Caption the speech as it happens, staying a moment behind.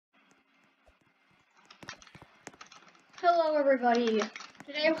Hello everybody,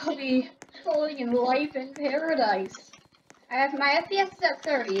 today we'll be trolling in Life in Paradise. I have my FPS is at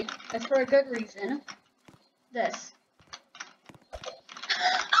 30, that's for a good reason. This.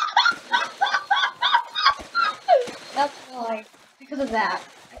 That's why, because of that,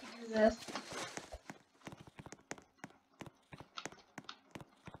 I can do this.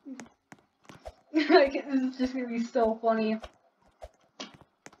 This is just gonna be so funny.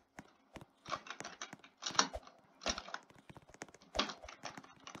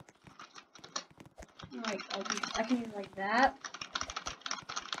 Like, I can use it like that.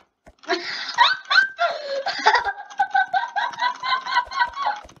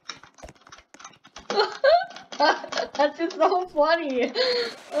 That's just so funny.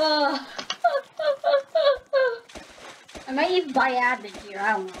 I might even buy admin here,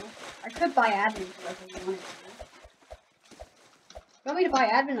 I don't know. I could buy admin if I really wanted to. If you want me to buy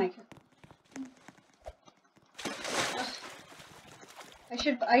admin, I can.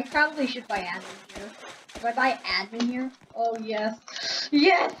 I probably should buy admin here. Do I buy admin here? Oh, yes.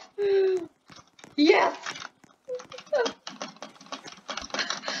 Yes! Yes!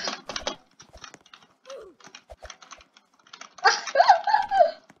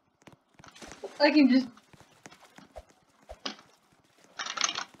 I can just...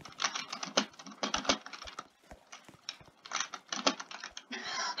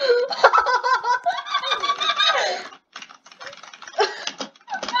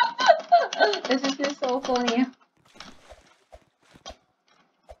 This is just so funny.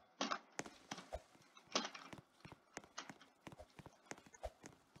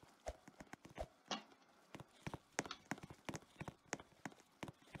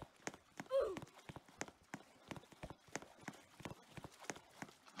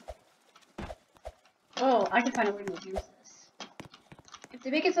 Oh, I can find a way to use this. If they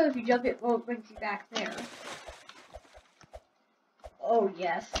make it so if you jump it, well, it brings you back there. Oh,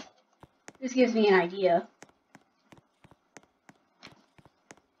 yes. This gives me an idea.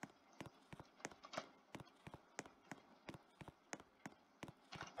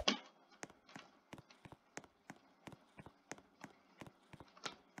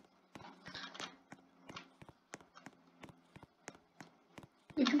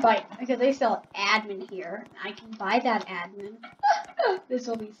 You can buy, because they sell admin here. I can buy that admin. This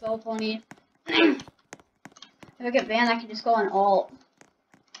will be so funny. If I get banned, I can just go on alt.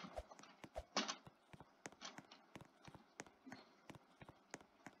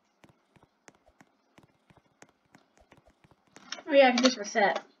 Oh yeah, I can just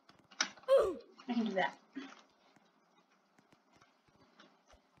reset. I can do that.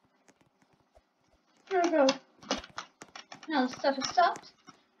 There we go. Now the stuff is stopped.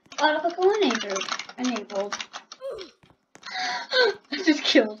 Autoclickable enabled. I just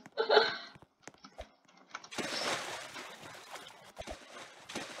killed.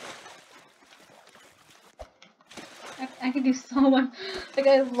 I can do so much. Like,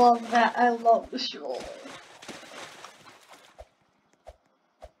 I love that. I love the show.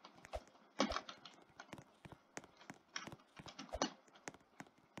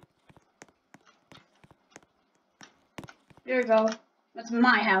 There we go. That's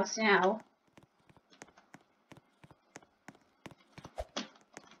my house now.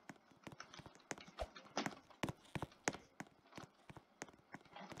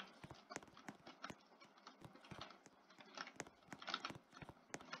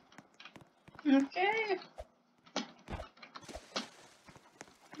 Okay.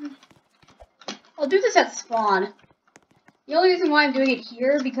 I'll do this at spawn. The only reason why I'm doing it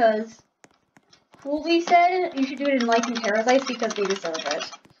here because Cooley said you should do it in Life in Paradise because they deserve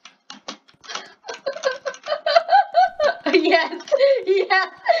it. Yes,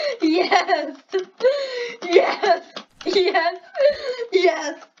 yes, yes, yes, yes,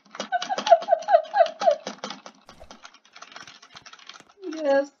 yes,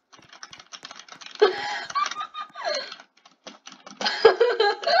 yes.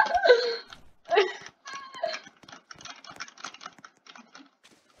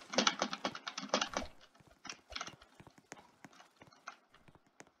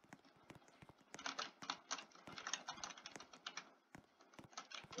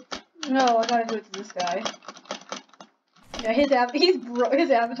 No, I gotta do it to this guy. Yeah, his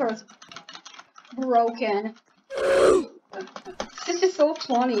avatar is broken. This is so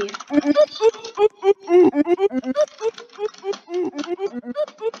funny.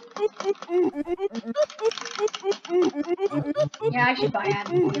 Yeah, I should buy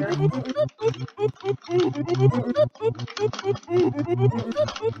admin here.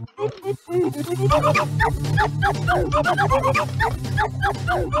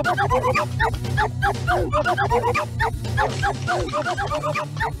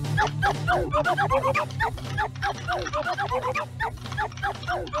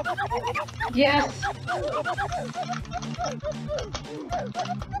 Yes!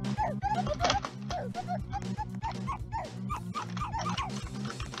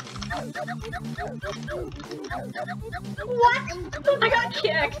 What? I got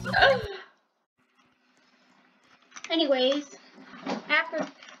kicked! Anyways, after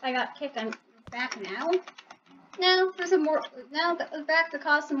I got kicked, I'm back now. Now, there's some more. Now, back to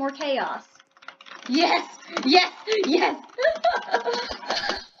cause some more chaos. Yes! Yes! Yes!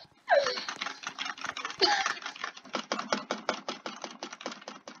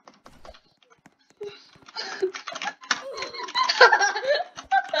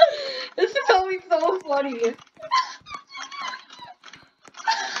 This is always so funny.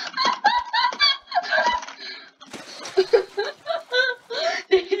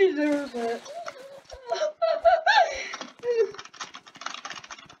 They deserve it.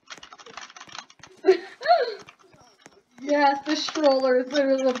 Yes, the stroller is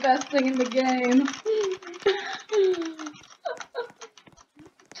literally the best thing in the game.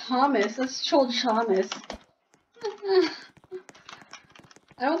 Thomas, let's troll Thomas.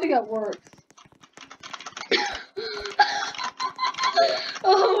 I don't think that works.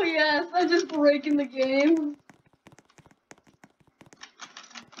 Oh yes, I'm just breaking the game.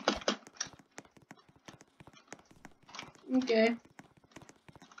 Okay.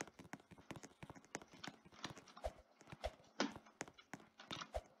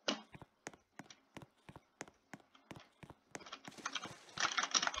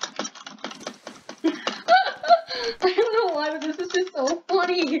 I don't know why, but this is just so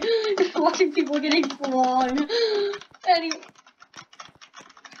funny. Just watching people getting flung. Anyway.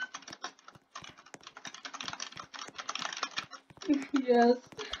 Yes.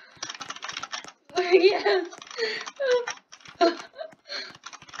 Yes.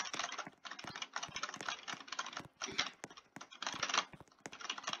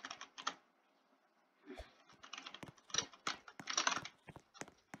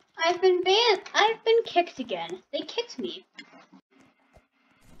 I've been banned. I've been kicked again. They kicked me.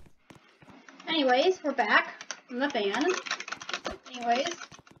 Anyways, we're back from the ban. Anyways,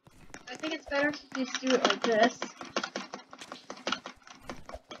 I think it's better to just do it like this.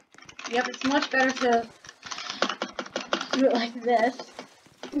 Yep, it's much better to do it like this.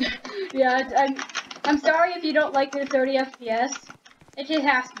 Yeah, I'm sorry if you don't like the 30 FPS. It just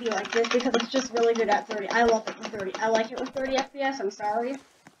has to be like this because it's just really good at 30. I love it with 30. I like it with 30 FPS. I'm sorry.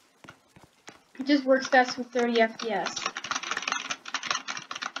 It just works best with 30 FPS.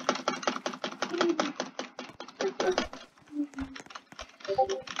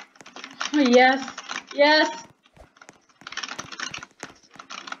 Yes. Yes.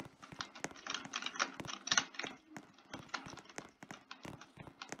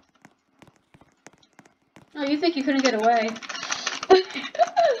 Oh, you think you couldn't get away?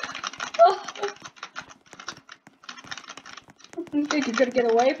 Oh. You think you could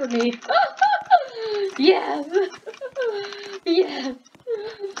get away from me? Yes! Yes!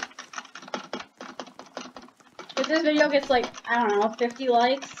 If this video gets like, I don't know, 50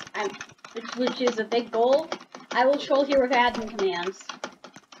 likes, which is a big goal, I will troll here with admin commands.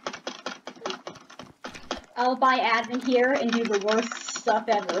 I'll buy admin here and do the worst stuff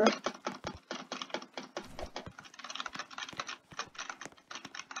ever.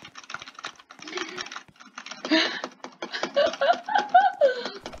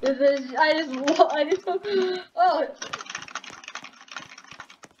 I just, oh.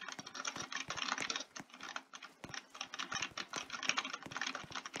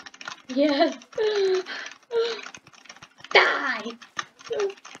 Yes. Die.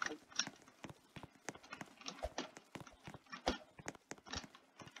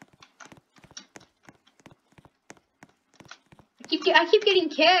 I keep getting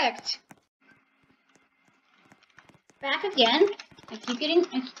kicked. Back again. I keep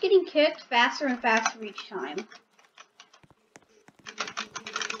getting kicked faster and faster each time.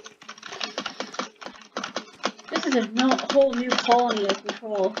 This is a whole new colony of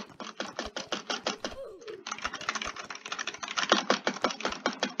control.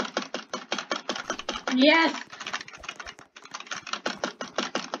 Yes!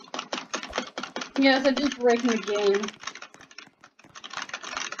 Yes, I'm just breaking the game.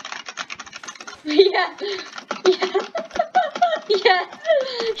 Yes! Yes! Yes!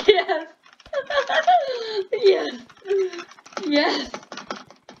 Yes! Yes! Yes!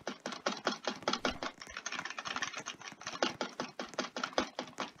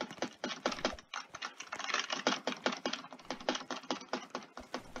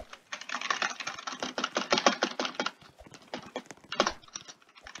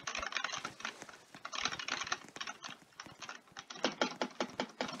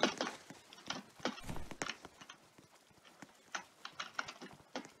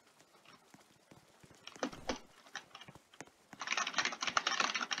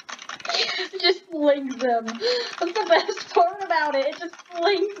 flings them. That's the best part about it. It just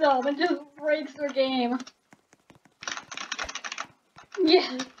flings them and just breaks their game.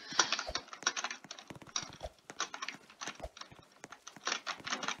 Yeah.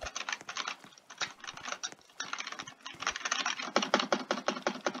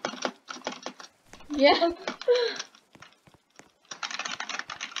 Yeah.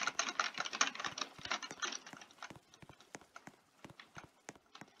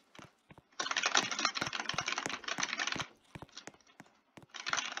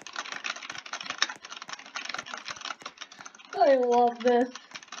 I love this.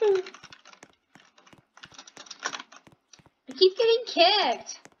 I keep getting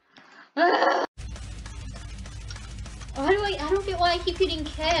kicked. Why do I don't get why I keep getting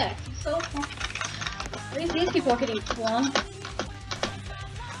kicked. It's so fun. At least these people are getting flung.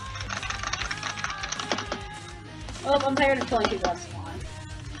 Oh, I'm tired of killing people at spawn.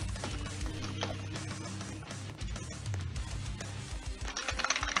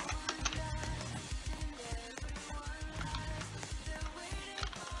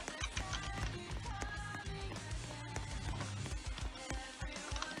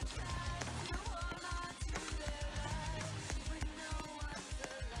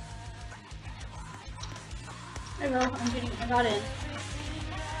 I know, I got in.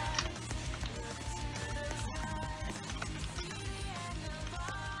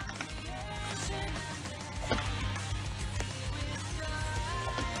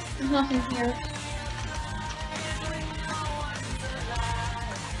 There's nothing here.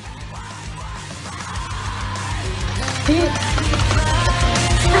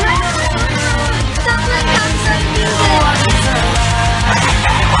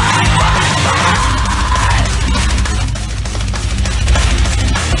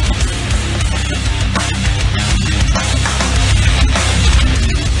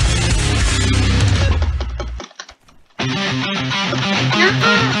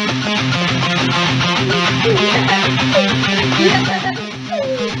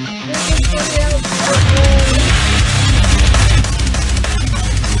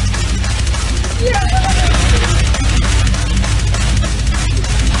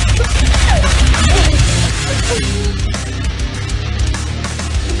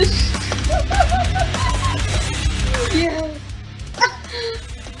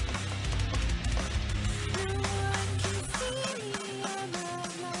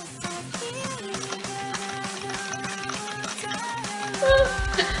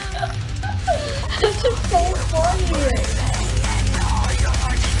 This is so funny.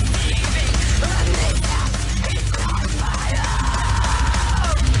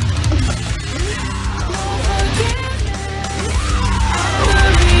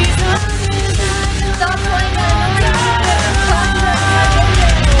 Stop playing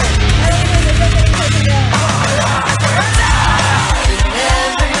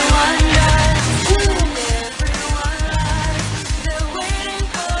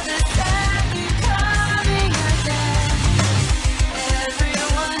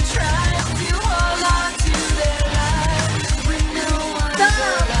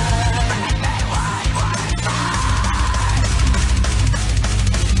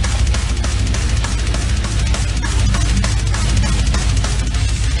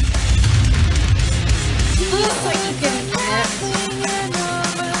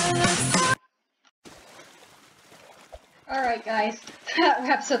Alright guys, that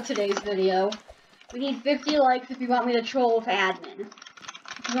wraps up today's video. We need 50 likes if you want me to troll with admin.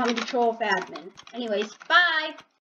 If you want me to troll with admin. Anyways, bye!